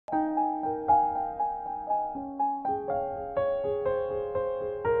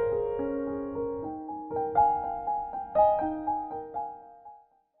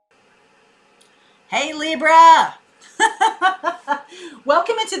Hey Libra!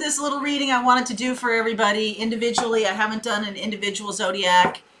 Welcome into this little reading I wanted to do for everybody individually. I haven't done an individual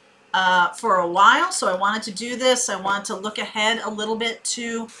zodiac for a while, so I wanted to do this. I want to look ahead a little bit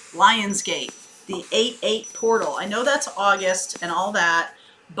to Lionsgate, the 8/8 portal. I know that's August and all that,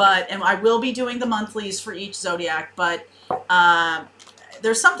 and I will be doing the monthlies for each zodiac, but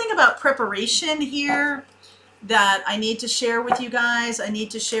there's something about preparation here that I need to share with you guys. I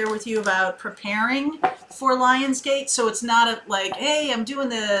need to share with you about preparing for Lionsgate. So it's not like, hey, I'm doing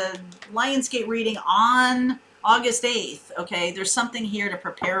the Lionsgate reading on August 8th. Okay, there's something here to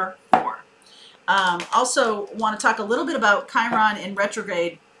prepare for. Also want to talk a little bit about Chiron in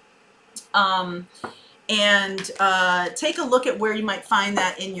retrograde. Take a look at where you might find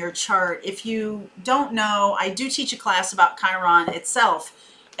that in your chart. If you don't know, I do teach a class about Chiron itself.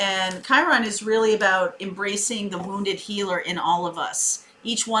 And Chiron is really about embracing the wounded healer in all of us.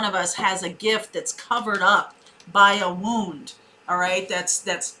 Each one of us has a gift that's covered up by a wound, all right?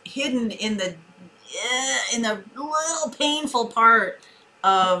 That's hidden in the little painful part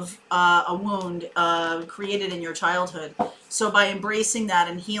of a wound created in your childhood. So by embracing that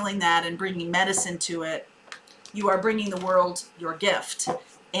and healing that and bringing medicine to it, you are bringing the world your gift.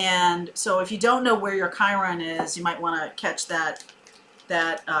 And so if you don't know where your Chiron is, you might want to catch that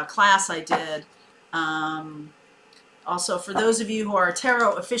class I did. Also, for those of you who are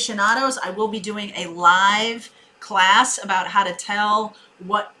tarot aficionados, I will be doing a live class about how to tell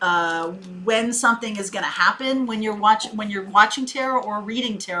when something is going to happen when you're watching tarot or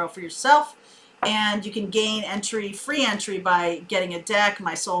reading tarot for yourself. And you can gain free entry by getting a deck,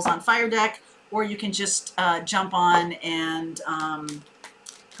 my Souls on Fire deck, or you can just jump on and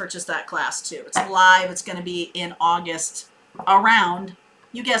purchase that class too. It's live. It's going to be in August around,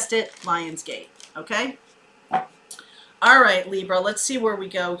 you guessed it, Lionsgate. Okay? All right, Libra, let's see where we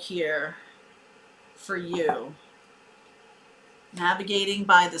go here for you. Navigating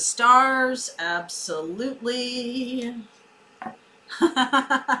by the stars, absolutely.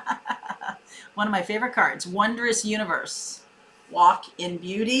 One of my favorite cards, Wondrous Universe. Walk in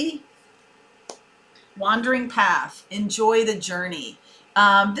beauty. Wandering path. Enjoy the journey.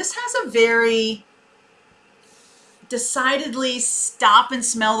 This has a very decidedly stop and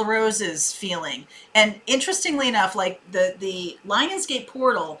smell the roses feeling. And interestingly enough, like the Lionsgate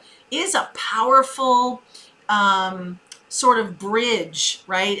portal is a powerful sort of bridge,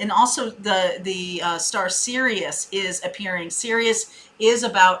 right? And also the star Sirius is appearing. Sirius is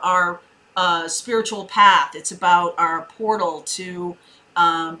about our spiritual path. It's about our portal to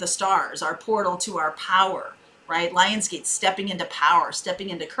the stars, our portal to our power, right? Lionsgate, stepping into power, stepping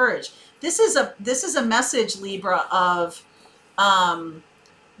into courage. This is a message, Libra, of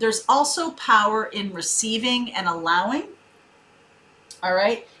there's also power in receiving and allowing. All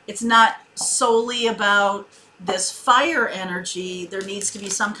right? It's not solely about this fire energy. There needs to be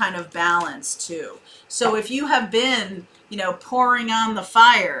some kind of balance too. So if you have been, pouring on the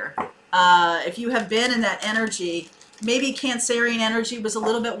fire, if you have been in that energy, maybe Cancerian energy was a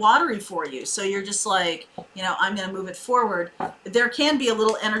little bit watery for you. So you're just like, I'm going to move it forward. There can be a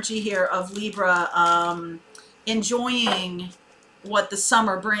little energy here of Libra enjoying what the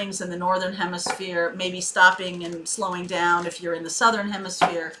summer brings in the northern hemisphere, maybe stopping and slowing down if you're in the southern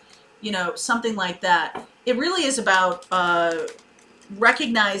hemisphere, something like that. It really is about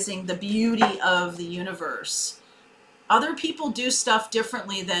recognizing the beauty of the universe. Other people do stuff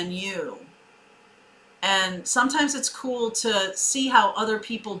differently than you. And sometimes it's cool to see how other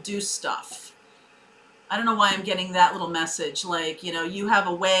people do stuff. I don't know why I'm getting that little message. Like, you have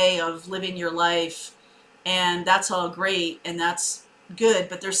a way of living your life, and that's all great, and that's good.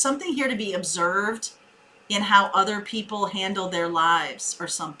 But there's something here to be observed in how other people handle their lives or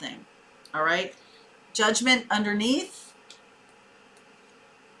something. All right? Judgment underneath.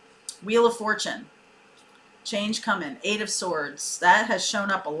 Wheel of Fortune. Change coming. 8 of Swords. That has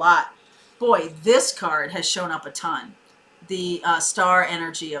shown up a lot. Boy, this card has shown up a ton. The star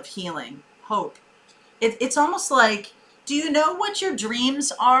energy of healing, hope. It's almost like, do you know what your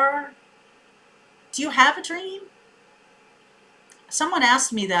dreams are? Do you have a dream? Someone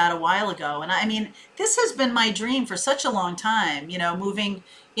asked me that a while ago, and I mean, this has been my dream for such a long time, moving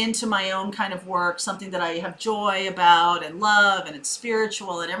into my own kind of work, something that I have joy about and love, and it's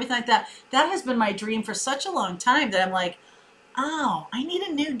spiritual and everything like that. That has been my dream for such a long time that I'm like, oh, I need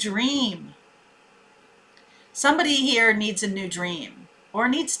a new dream. Somebody here needs a new dream or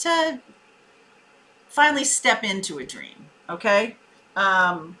needs to finally step into a dream, okay?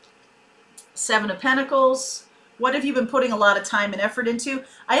 7 of Pentacles. What have you been putting a lot of time and effort into?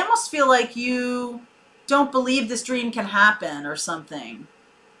 I almost feel like you don't believe this dream can happen or something.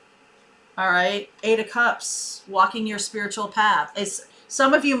 All right. 8 of Cups, walking your spiritual path.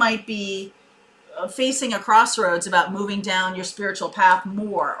 Some of you might be facing a crossroads about moving down your spiritual path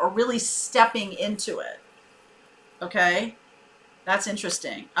more, or really stepping into it. Okay. That's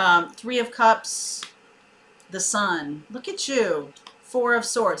interesting. 3 of Cups, the Sun. Look at you. 4 of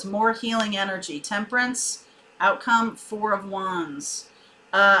Swords, more healing energy. Temperance, outcome, 4 of Wands.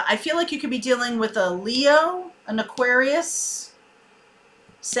 I feel like you could be dealing with a Leo, an Aquarius,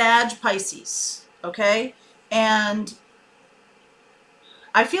 Sag, Pisces. Okay. And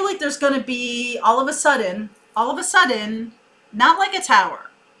I feel like there's going to be all of a sudden, not like a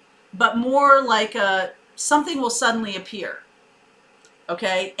tower, but more like something will suddenly appear.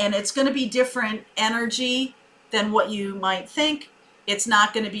 Okay. And it's going to be different energy than what you might think. It's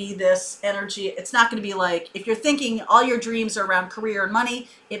not going to be this energy. It's not going to be like, if you're thinking all your dreams are around career and money,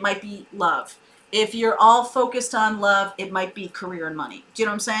 it might be love. If you're all focused on love, it might be career and money. Do you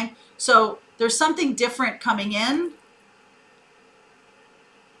know what I'm saying? So there's something different coming in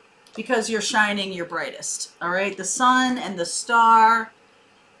because you're shining your brightest. All right. The Sun and the Star,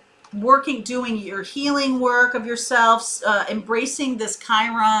 doing your healing work of yourself, embracing this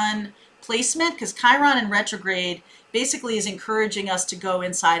Chiron placement, because Chiron in retrograde basically is encouraging us to go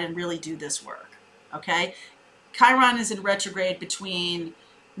inside and really do this work. Okay. Chiron is in retrograde between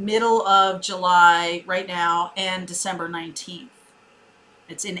middle of July right now and December 19th.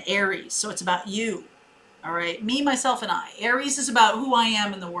 It's in Aries. So it's about you. All right. Me, myself, and I. Aries is about who I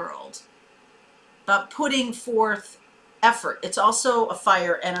am in the world, about putting forth effort. It's also a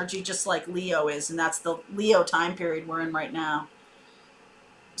fire energy, just like Leo is. And that's the Leo time period we're in right now.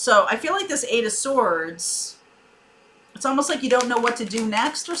 So I feel like this 8 of Swords, it's almost like you don't know what to do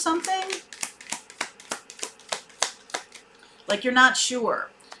next or something. Like you're not sure.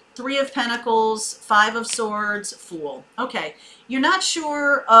 3 of Pentacles, 5 of Swords, Fool. Okay. You're not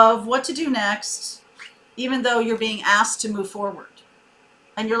sure of what to do next, even though you're being asked to move forward.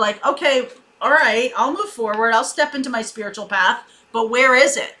 And you're like, okay, all right, I'll move forward. I'll step into my spiritual path. But where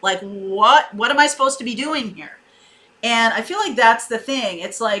is it? Like, what am I supposed to be doing here? And I feel like that's the thing.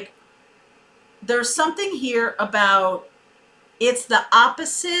 It's like there's something here about it's the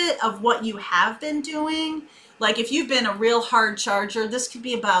opposite of what you have been doing. Like if you've been a real hard charger, this could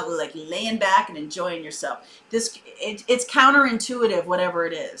be about like laying back and enjoying yourself. It's counterintuitive, whatever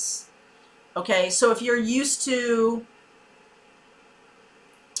it is. Okay, so if you're used to,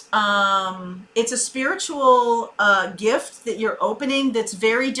 it's a spiritual gift that you're opening that's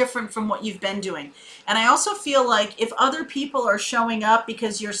very different from what you've been doing. And I also feel like if other people are showing up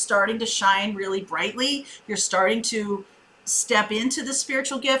because you're starting to shine really brightly, you're starting to step into the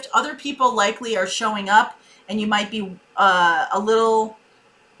spiritual gift, other people likely are showing up and you might be a little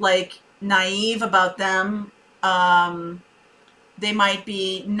like naive about them. They might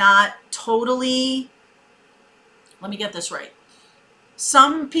be not totally, let me get this right.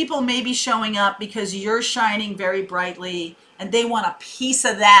 Some people may be showing up because you're shining very brightly and they want a piece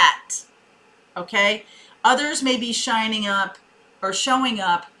of that. Okay. Others may be shining up or showing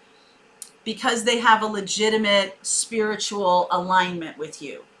up because they have a legitimate spiritual alignment with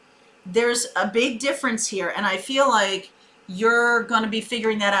you. There's a big difference here. And I feel like you're going to be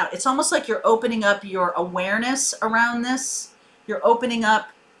figuring that out. It's almost like you're opening up your awareness around this. You're opening up,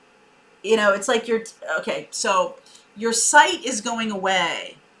 you know, it's like you're, okay, so your sight is going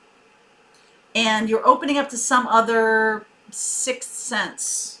away and you're opening up to some other sixth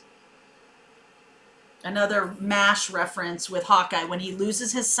sense. Another MASH reference with Hawkeye when he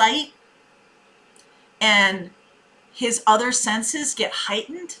loses his sight and his other senses get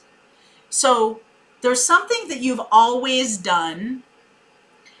heightened. So there's something that you've always done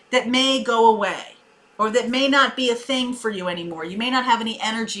that may go away or that may not be a thing for you anymore. You may not have any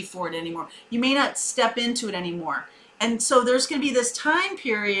energy for it anymore. You may not step into it anymore. And so there's going to be this time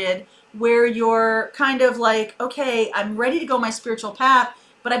period where you're kind of like, okay, I'm ready to go my spiritual path,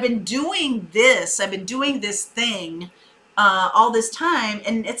 but I've been doing this. I've been doing this thing all this time,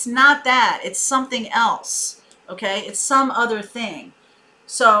 and it's not that. It's something else, okay? It's some other thing.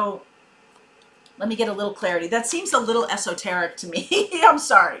 So let me get a little clarity. That seems a little esoteric to me. I'm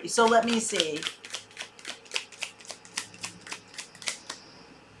sorry. So let me see.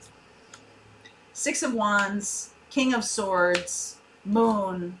 Six of Wands, King of Swords,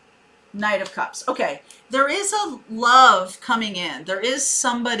 Moon, Knight of Cups. Okay, there is a love coming in. There is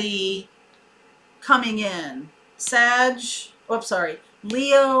somebody coming in.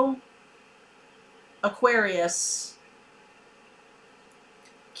 Leo, Aquarius,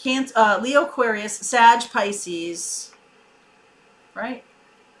 Leo, Aquarius, Sag, Pisces, right?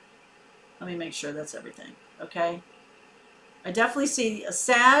 Let me make sure that's everything, okay? I definitely see a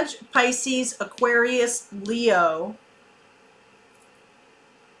Sag, Pisces, Aquarius, Leo.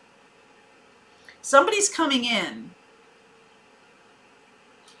 Somebody's coming in.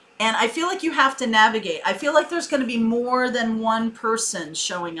 And I feel like you have to navigate. I feel like there's going to be more than one person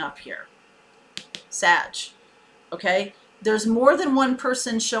showing up here. Sag. Okay? There's more than one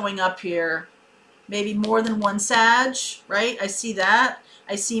person showing up here. Maybe more than one Sag, right? I see that.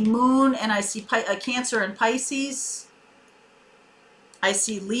 I see Moon, and I see Cancer and Pisces. I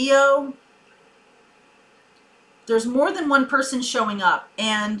see Leo. There's more than one person showing up.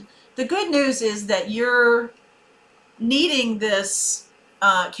 And the good news is that you're needing this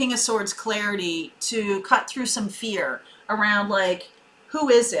King of Swords clarity to cut through some fear around, like, who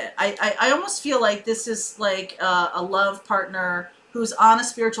is it? I almost feel like this is like a love partner who's on a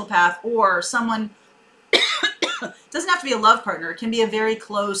spiritual path, or someone, doesn't have to be a love partner. It can be a very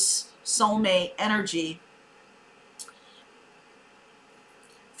close soulmate energy.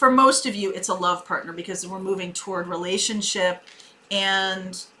 For most of you, it's a love partner because we're moving toward relationship,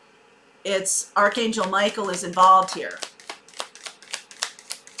 and it's Archangel Michael is involved here.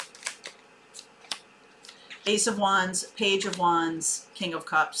 Ace of Wands, Page of Wands, King of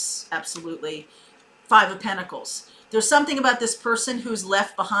Cups, absolutely. Five of Pentacles. There's something about this person who's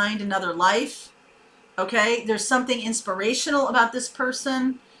left behind another life, okay? There's something inspirational about this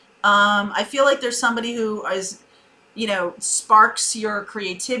person. I feel like there's somebody who is, you know, sparks your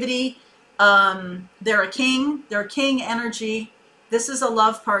creativity. They're a king. They're a king energy. This is a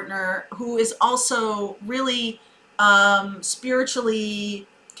love partner who is also really spiritually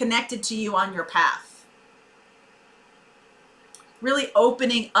connected to you on your path. Really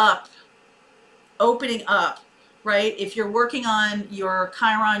opening up, right? If you're working on your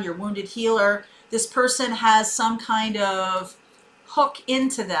Chiron, your wounded healer, this person has some kind of hook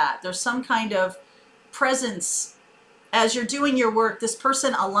into that. There's some kind of presence. As you're doing your work, this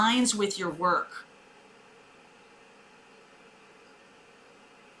person aligns with your work.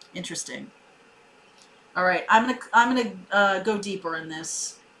 Interesting. All right, I'm gonna go deeper in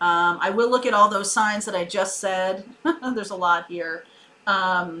this. I will look at all those signs that I just said. There's a lot here.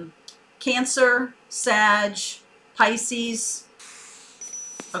 Cancer, Sag, Pisces,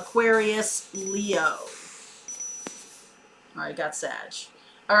 Aquarius, Leo. All right, got Sag.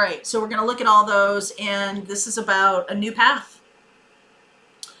 All right, so we're going to look at all those, and this is about a new path.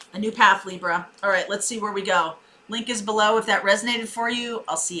 A new path, Libra. All right, let's see where we go. Link is below if that resonated for you.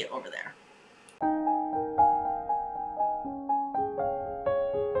 I'll see you over there.